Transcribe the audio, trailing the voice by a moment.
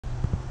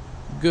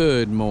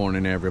Good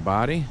morning,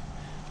 everybody.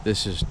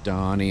 This is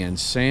Donnie and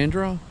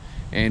Sandra,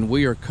 and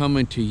we are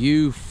coming to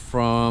you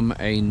from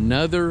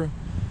another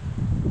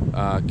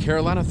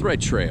Carolina thread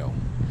trail.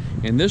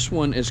 And this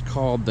one is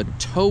called the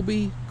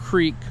Toby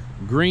Creek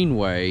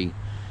Greenway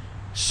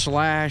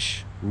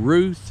 /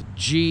 Ruth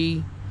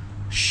G.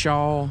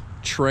 Shaw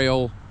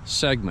Trail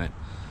segment.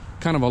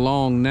 Kind of a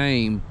long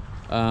name,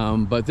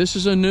 but this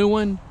is a new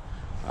one.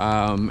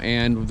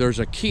 And there's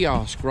a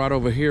kiosk right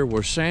over here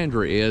where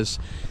Sandra is,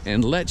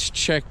 and let's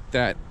check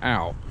that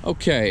out.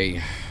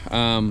 Okay,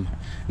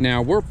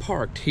 now we're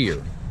parked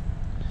here.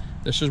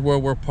 This is where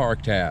we're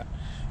parked at.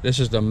 This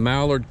is the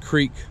Mallard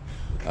Creek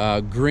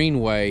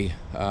Greenway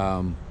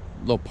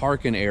little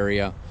parking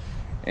area,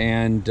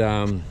 and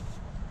on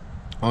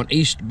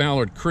East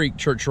Mallard Creek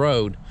Church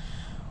Road.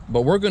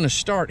 But we're going to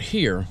start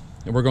here,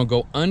 and we're going to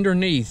go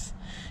underneath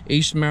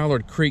East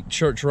Mallard Creek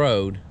Church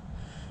Road,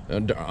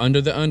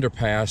 under the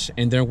underpass,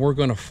 and then we're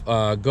going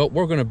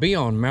to be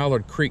on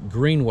Mallard Creek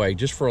Greenway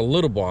just for a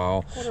little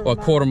while,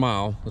 quarter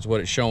mile is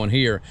what it's showing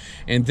here,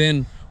 and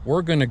then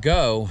we're going to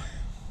go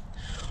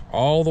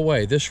all the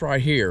way. This right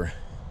here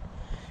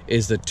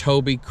is the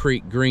Toby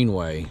Creek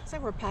Greenway. It's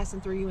like we're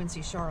passing through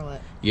UNC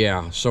Charlotte.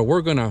 Yeah, so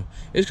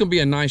it's gonna be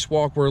a nice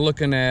walk. We're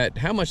looking at,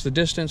 how much the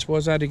distance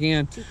was that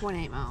again?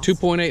 2.8 miles.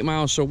 2.8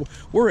 miles. So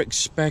we're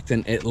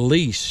expecting at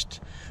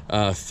least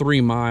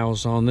 3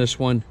 miles on this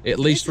one. At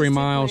least 3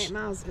 miles. 2.8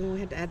 miles, and we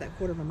had to add that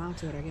quarter of a mile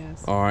to it, I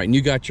guess. All right, and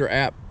you got your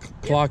app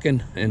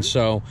clocking, and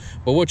so,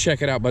 but we'll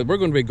check it out. But we're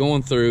going to be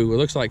going through, it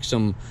looks like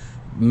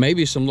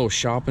maybe some little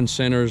shopping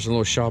centers and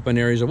little shopping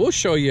areas. And we'll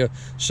show you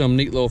some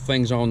neat little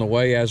things on the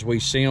way as we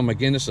see them.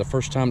 Again, this is the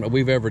first time that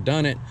we've ever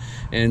done it,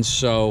 and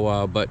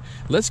so, but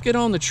let's get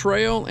on the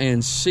trail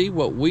and see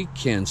what we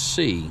can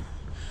see.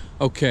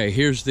 Okay,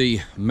 here's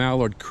the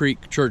Mallard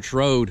Creek Church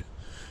Road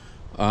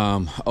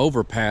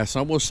overpass.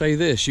 I will say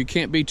this: you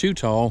can't be too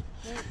tall.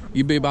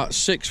 You be about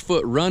 6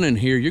 foot running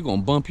here, you're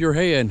gonna bump your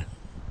head.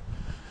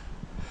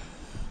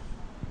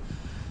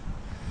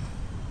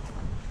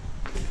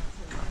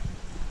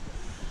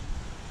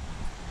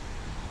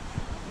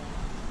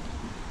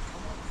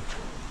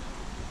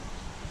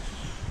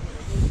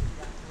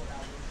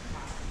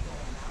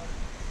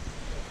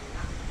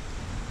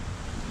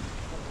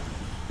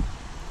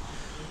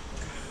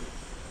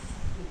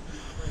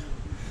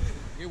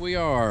 Here we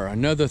are,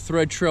 another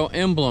thread trail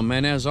emblem,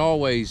 and as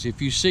always,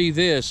 if you see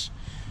this,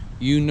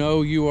 you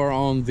know you are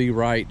on the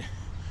right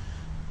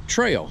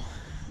trail.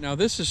 Now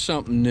this is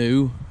something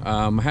new,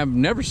 I have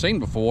never seen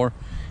before,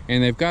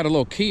 and they've got a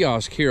little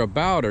kiosk here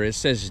about her. It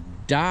says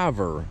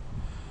Diver,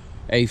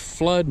 a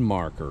flood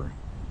marker.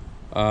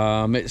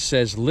 It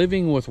says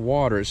living with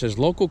water. It says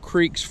local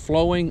creeks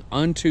flowing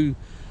unto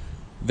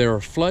their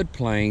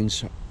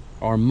floodplains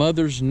are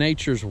Mother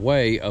Nature's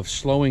way of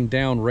slowing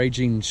down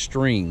raging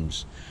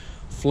streams.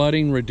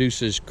 Flooding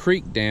reduces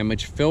creek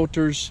damage,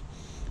 filters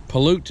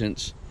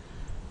pollutants,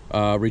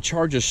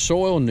 recharges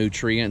soil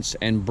nutrients,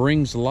 and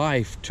brings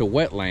life to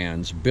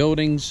wetlands.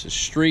 Buildings,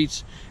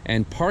 streets,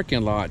 and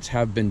parking lots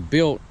have been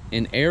built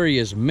in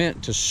areas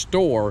meant to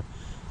store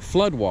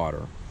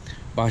floodwater.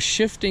 By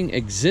shifting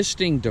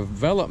existing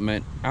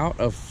development out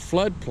of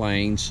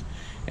floodplains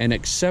and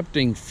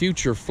accepting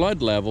future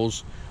flood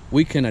levels,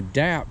 we can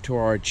adapt to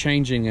our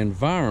changing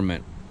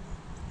environment.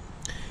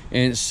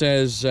 And it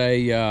says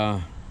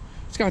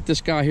it's got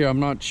this guy here, I'm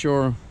not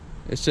sure.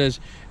 It says,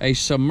 a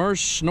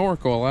submerged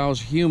snorkel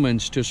allows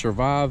humans to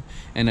survive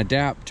and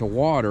adapt to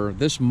water.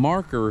 This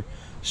marker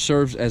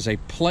serves as a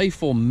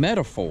playful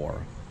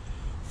metaphor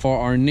for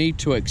our need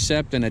to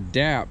accept and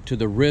adapt to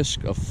the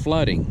risk of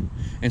flooding.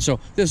 And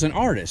so there's an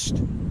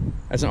artist.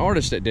 That's an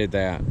artist that did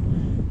that.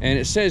 And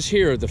it says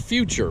here, the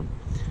future.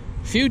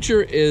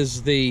 Future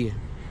is the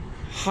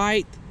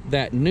height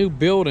that new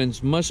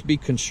buildings must be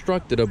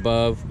constructed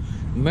above.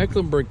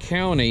 Mecklenburg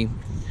County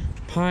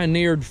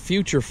pioneered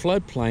future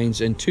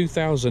floodplains in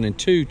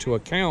 2002 to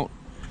account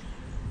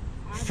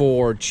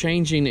for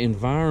changing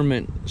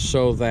environment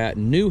so that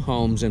new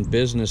homes and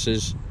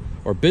business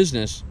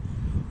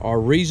are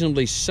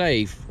reasonably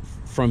safe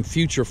from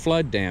future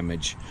flood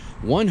damage.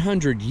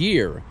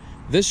 100-year,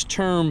 this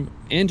term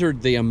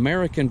entered the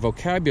American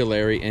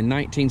vocabulary in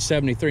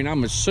 1973, and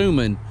I'm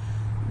assuming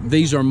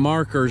these are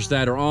markers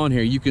that are on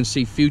here. You can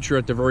see future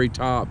at the very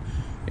top,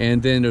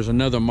 and then there's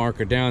another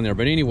marker down there.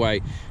 But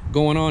anyway,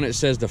 going on, it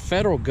says the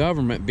federal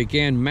government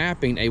began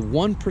mapping a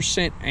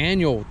 1%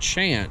 annual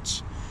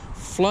chance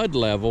flood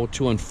level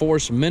to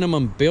enforce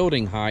minimum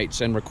building heights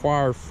and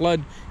require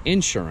flood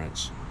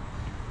insurance.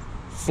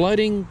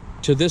 Flooding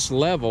to this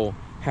level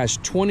has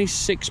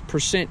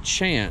 26%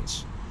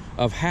 chance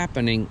of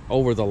happening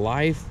over the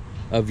life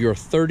of your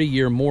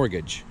 30-year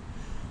mortgage.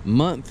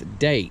 Month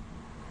date.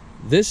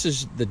 This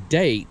is the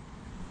date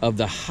of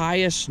the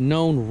highest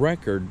known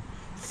record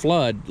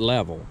flood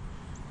level.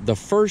 The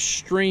first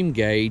stream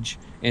gauge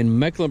in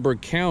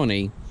Mecklenburg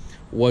County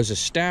was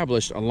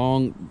established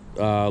along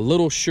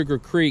Little Sugar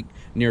Creek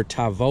near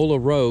Tyvola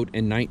Road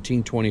in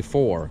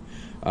 1924.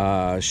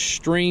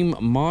 Stream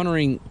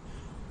monitoring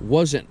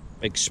wasn't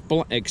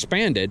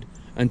expanded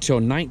until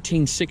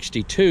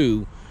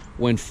 1962,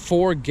 when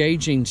 4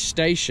 gauging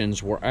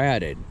stations were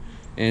added.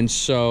 And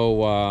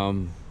so,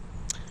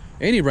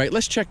 at any rate,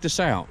 let's check this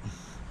out.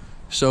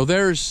 So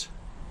there's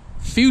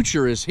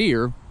future is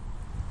here.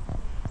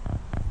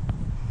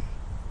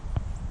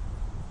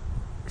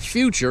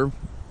 Future.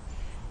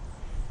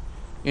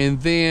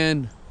 And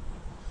then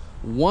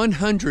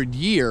 100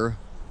 year.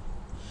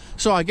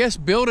 So I guess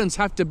buildings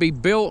have to be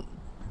built.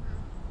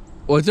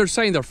 Well, they're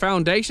saying their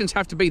foundations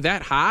have to be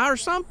that high or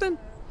something?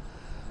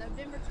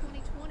 November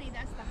 2020,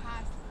 that's the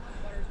highest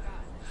floodwater's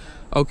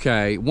gotten.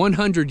 Okay,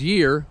 100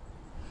 year.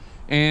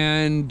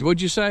 And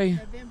what'd you say?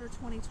 November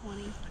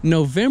 2020.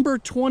 November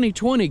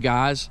 2020,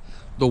 guys.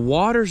 The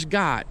water's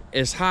got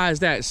as high as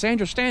that.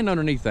 Sandra, stand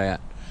underneath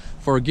that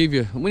for give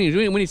you. We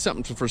need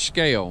something for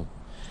scale.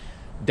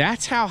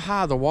 That's how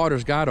high the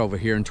water's got over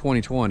here in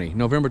 2020,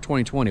 November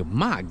 2020.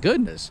 My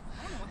goodness,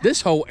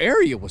 this whole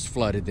area was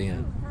flooded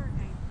then.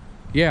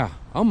 Yeah.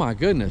 Oh my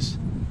goodness.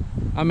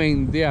 I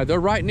mean, yeah, they're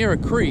right near a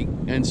creek,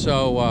 and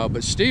so,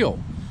 but still,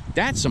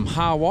 that's some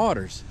high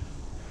waters.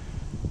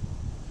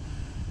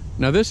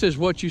 Now, this is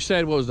what you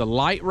said was the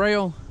light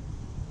rail.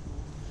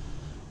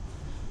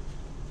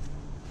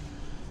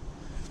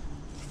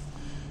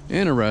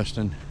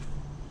 Interesting.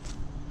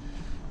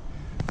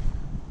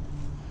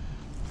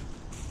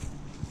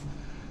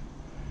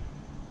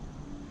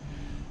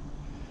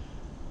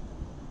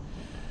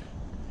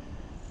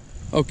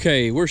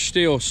 Okay, we're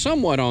still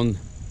somewhat on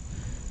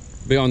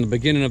the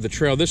beginning of the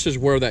trail. This is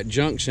where that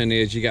junction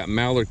is. You got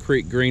Mallard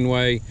Creek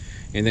Greenway,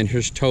 and then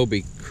here's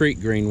Toby Creek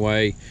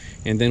Greenway,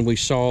 and then we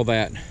saw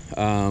that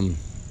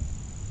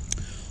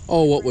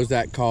what was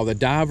that called? The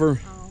diver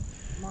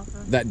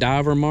Marker. That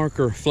diver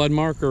marker, flood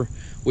marker.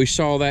 We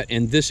saw that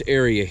in this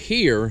area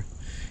here,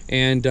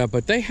 and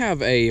but they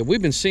have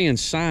we've been seeing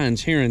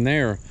signs here and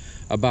there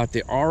about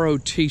the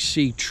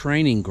ROTC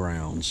training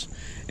grounds,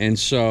 and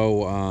so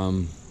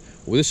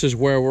well, this is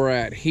where we're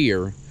at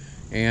here,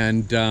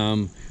 and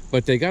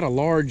but they got a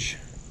large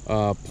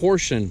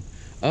portion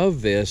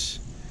of this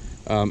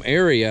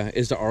area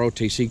is the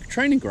ROTC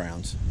training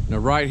grounds. Now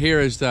right here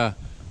is the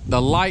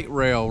light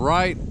rail,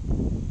 right?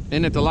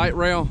 Isn't it the light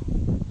rail?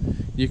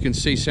 You can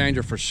see,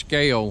 Sandra, for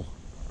scale,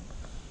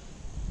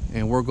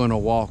 and we're going to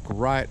walk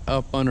right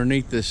up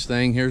underneath this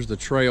thing. Here's the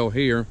trail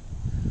here.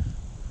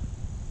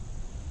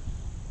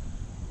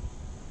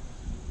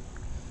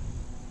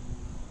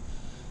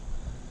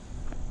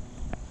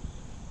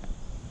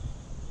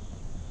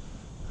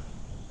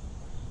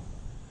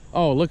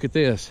 Oh, look at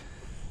this.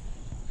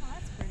 Oh,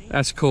 that's pretty.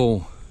 That's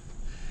cool.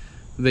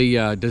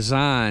 The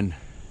design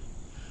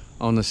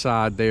on the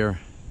side there.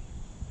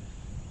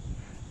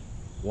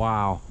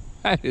 Wow,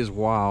 that is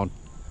wild.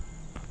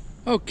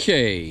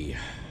 Okay,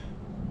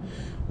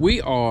 we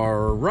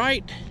are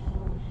right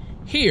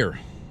here,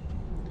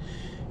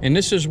 and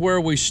this is where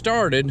we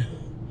started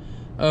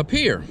up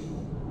here.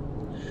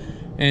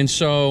 And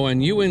so,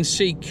 and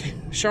UNC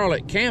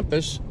Charlotte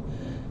campus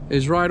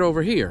is right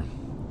over here,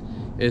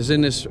 is in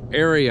this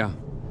area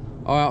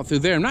all out through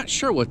there. I'm not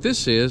sure what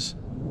this is,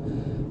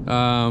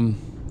 but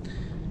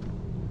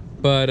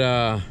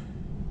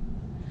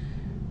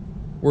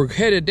we're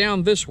headed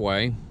down this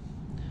way,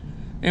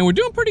 and we're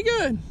doing pretty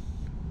good.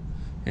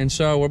 And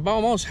so we're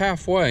almost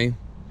halfway.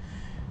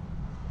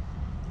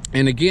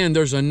 And again,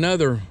 there's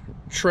another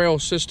trail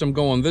system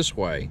going this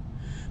way,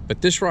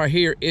 but this right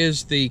here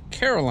is the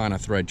Carolina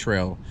Thread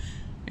Trail.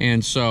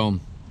 And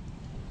so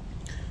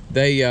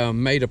they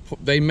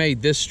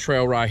made this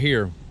trail right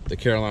here the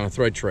Carolina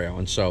Thread Trail,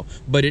 and so,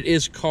 but it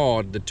is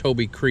called the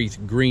Toby Creek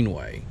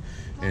Greenway.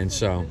 And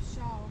so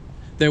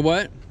they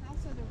what?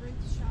 Also the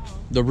Ruth Shaw.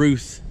 The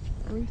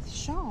Ruth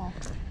Shaw.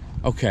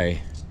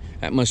 Okay,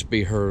 that must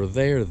be her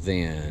there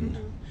then.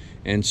 Mm-hmm.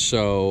 And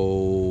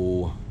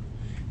so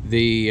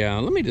the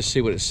let me just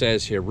see what it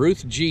says here.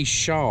 Ruth G.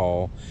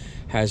 Shaw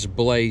has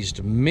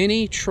blazed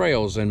many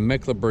trails in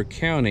Mecklenburg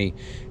County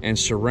and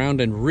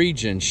surrounding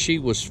region. She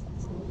was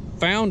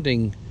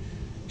founding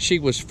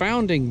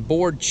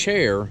board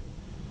chair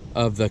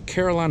of the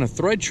Carolina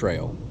Thread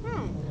Trail.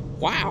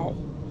 Wow.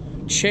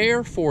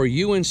 Chair for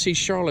UNC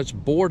Charlotte's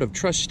Board of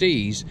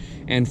Trustees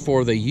and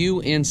for the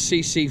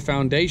UNCC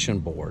Foundation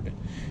Board.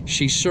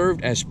 She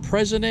served as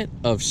president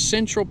of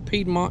Central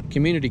Piedmont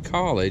Community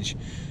College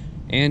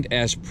and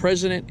as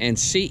president and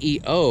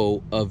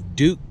CEO of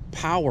Duke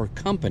Power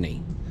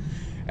Company.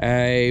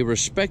 A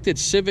respected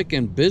civic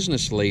and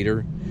business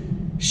leader,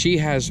 she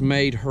has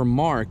made her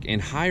mark in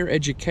higher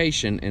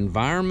education,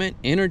 environment,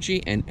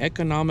 energy, and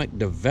economic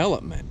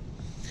development.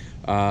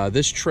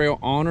 This trail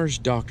honors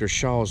Dr.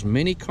 Shaw's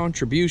many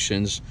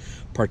contributions,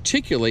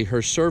 particularly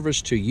her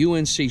service to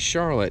UNC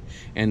Charlotte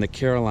and the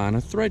Carolina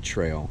Thread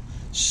Trail.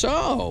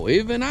 So,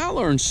 even I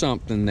learned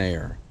something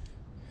there.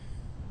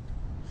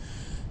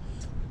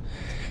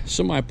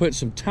 Somebody put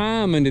some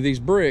time into these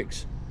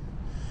bricks.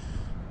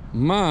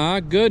 My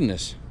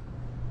goodness.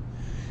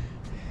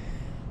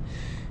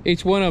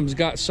 Each one of them's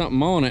got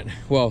something on it.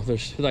 Well,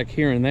 there's like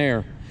here and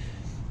there.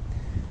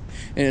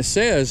 And it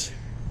says,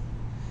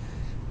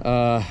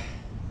 now,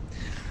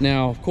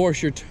 of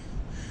course,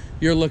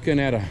 you're looking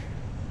at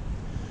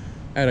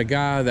a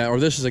guy that, or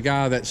this is a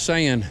guy that's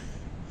saying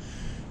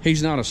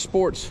he's not a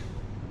sports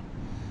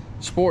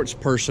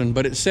person,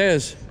 but it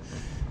says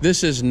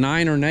this is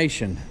Niner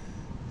Nation,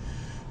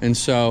 and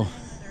so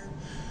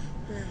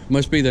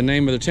must be the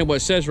name of the team. What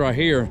it says right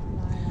here,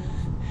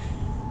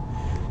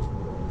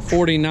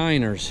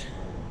 49ers,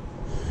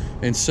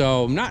 and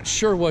so I'm not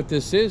sure what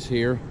this is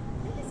here.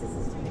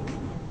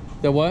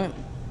 The what?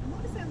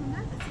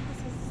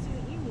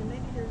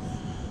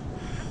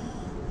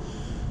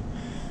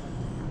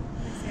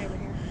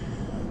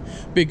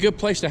 Be a good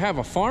place to have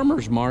a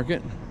farmer's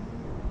market.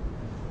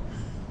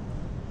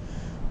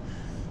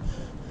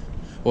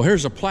 Well,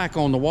 here's a plaque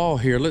on the wall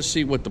here. Let's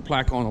see what the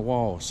plaque on the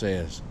wall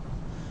says.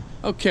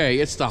 Okay,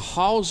 it's the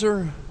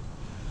Hauser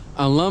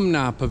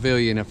Alumni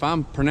Pavilion. If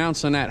I'm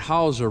pronouncing that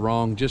Hauser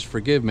wrong, just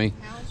forgive me.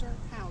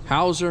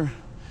 Hauser.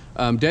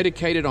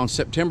 Dedicated on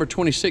September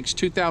 26,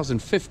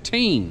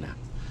 2015.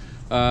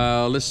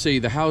 Let's see,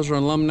 the Hauser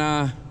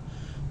Alumni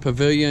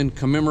Pavilion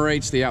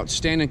commemorates the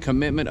outstanding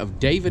commitment of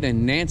David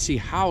and Nancy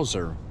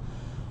Hauser,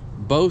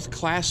 both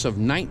class of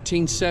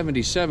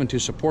 1977, to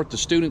support the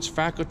students,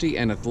 faculty,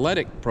 and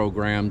athletic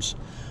programs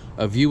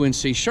of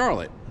UNC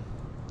Charlotte.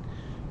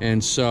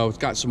 And so it's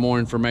got some more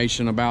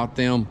information about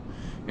them.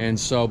 And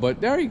so,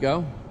 but there you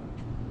go.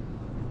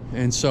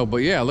 And so, but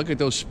yeah, look at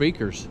those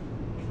speakers.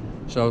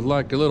 So it's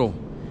like a little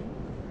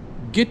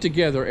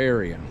get-together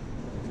area.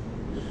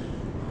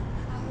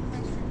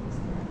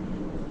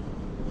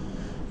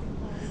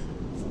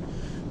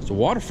 It's a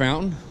water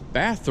fountain,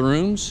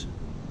 bathrooms.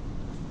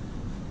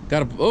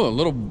 Got a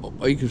little,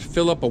 you can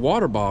fill up a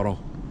water bottle.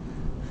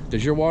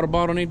 Does your water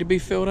bottle need to be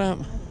filled up?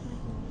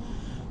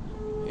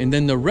 And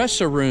then the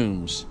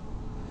restrooms.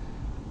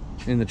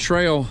 And the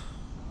trail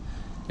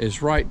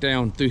is right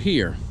down through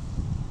here.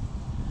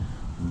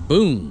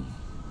 Boom.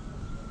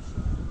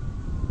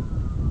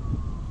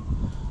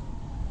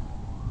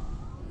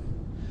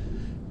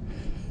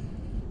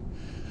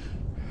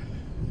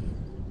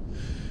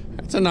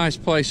 That's a nice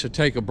place to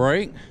take a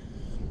break.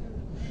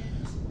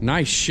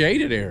 Nice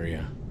shaded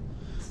area.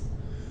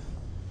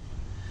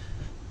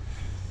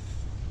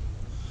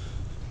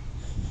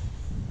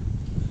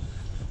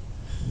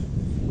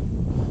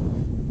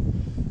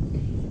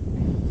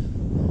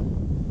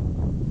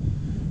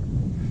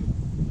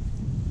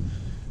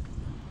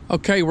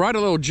 Okay, we're at a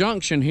little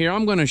junction here.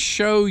 I'm going to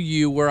show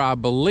you where I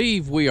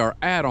believe we are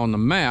at on the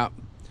map.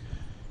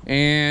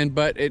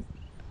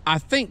 I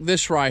think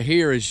this right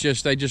here is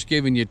just, they just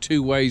giving you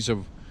two ways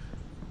of,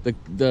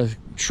 the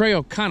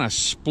trail kind of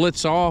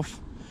splits off.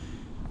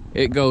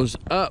 It goes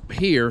up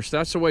here, so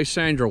that's the way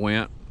Sandra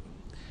went.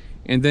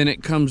 And then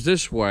it comes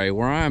this way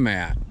where I'm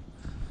at.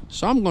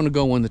 So I'm going to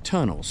go in the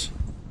tunnels,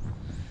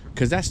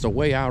 because that's the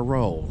way I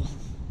roll.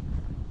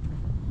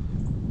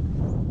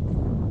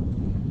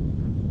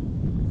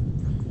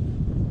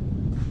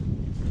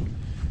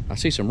 I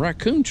see some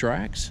raccoon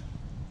tracks.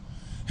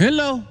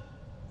 Hello.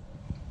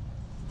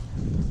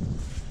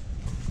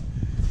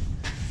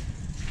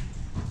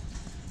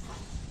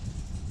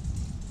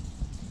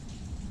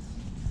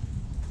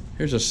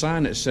 Here's a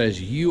sign that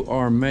says, "You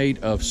are made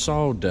of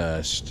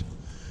sawdust."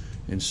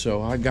 And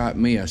so I got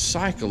me a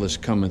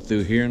cyclist coming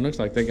through here, and looks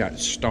like they got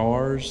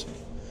stars.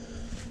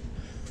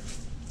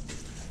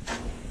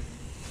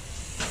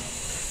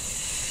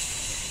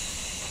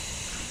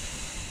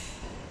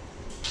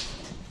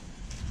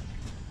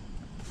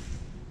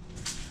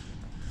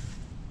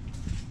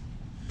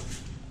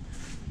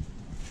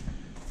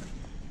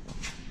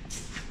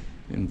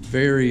 And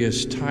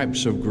various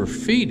types of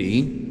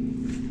graffiti.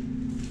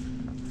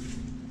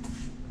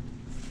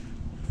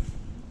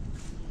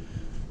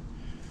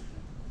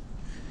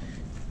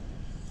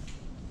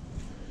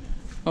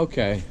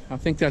 Okay, I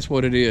think that's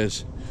what it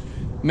is.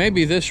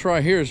 Maybe this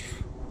right here is,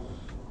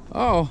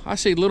 oh, I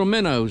see little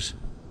minnows.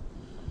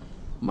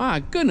 My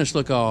goodness,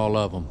 look at all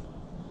of them.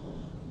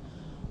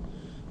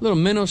 Little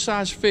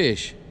minnow-sized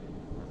fish.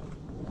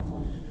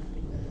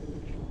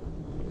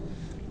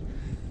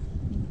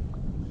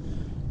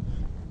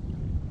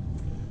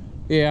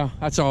 Yeah,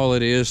 that's all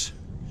it is.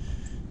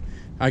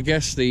 I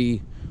guess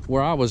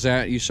where I was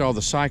at, you saw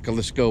the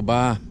cyclists go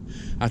by.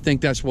 I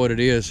think that's what it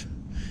is.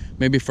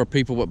 Maybe for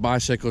people with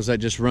bicycles, that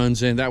just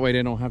runs in. That way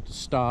they don't have to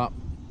stop.